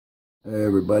Hey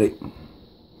everybody,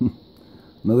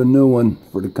 another new one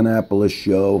for the Kannapolis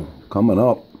show coming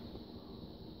up.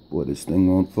 Boy, this thing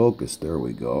won't focus. There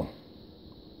we go.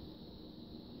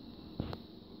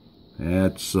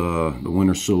 That's the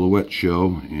Winter Silhouette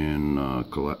Show in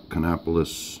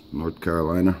Kannapolis, North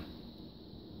Carolina.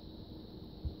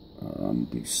 On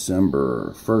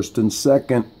December 1st and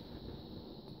 2nd.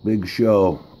 Big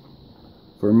show.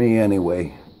 For me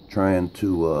anyway. Trying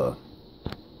to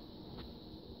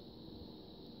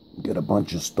get a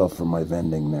bunch of stuff for my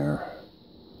vending there.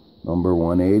 Number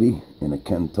 180 in a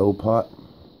Kento pot.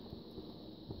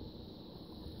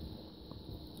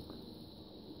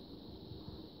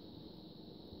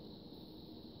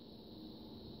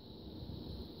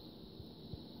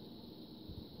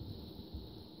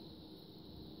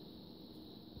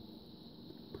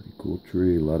 Pretty cool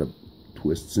tree, a lot of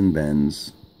twists and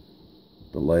bends.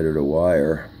 The lighter the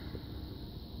wire,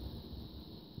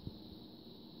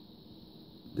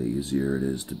 the easier it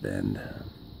is to bend.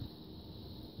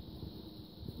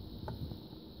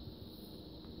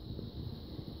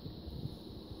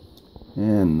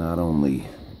 And not only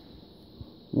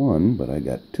one, but I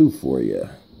got two for you.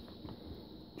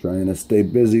 Trying to stay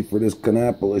busy for this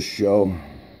Kannapolis show.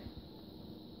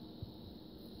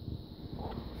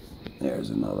 There's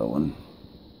another one.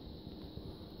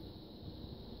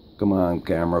 Come on,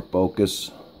 camera,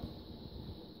 focus.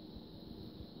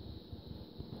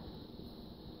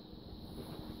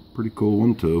 Pretty cool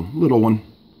one too. Little one.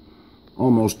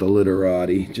 Almost a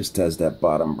literati. Just has that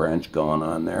bottom branch going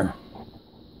on there.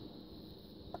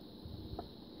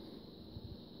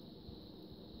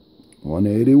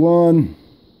 $181.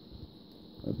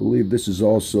 I believe this is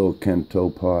also a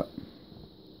Kento pot.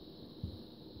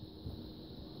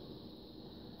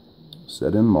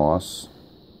 Set in moss.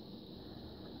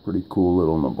 Pretty cool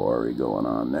little Nabari going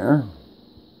on there.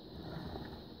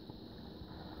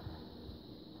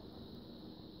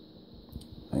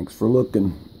 Thanks for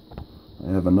looking. I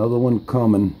have another one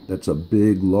coming. That's a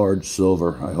big, large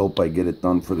silver. I hope I get it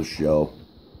done for the show.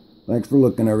 Thanks for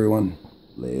looking, everyone.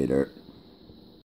 Later.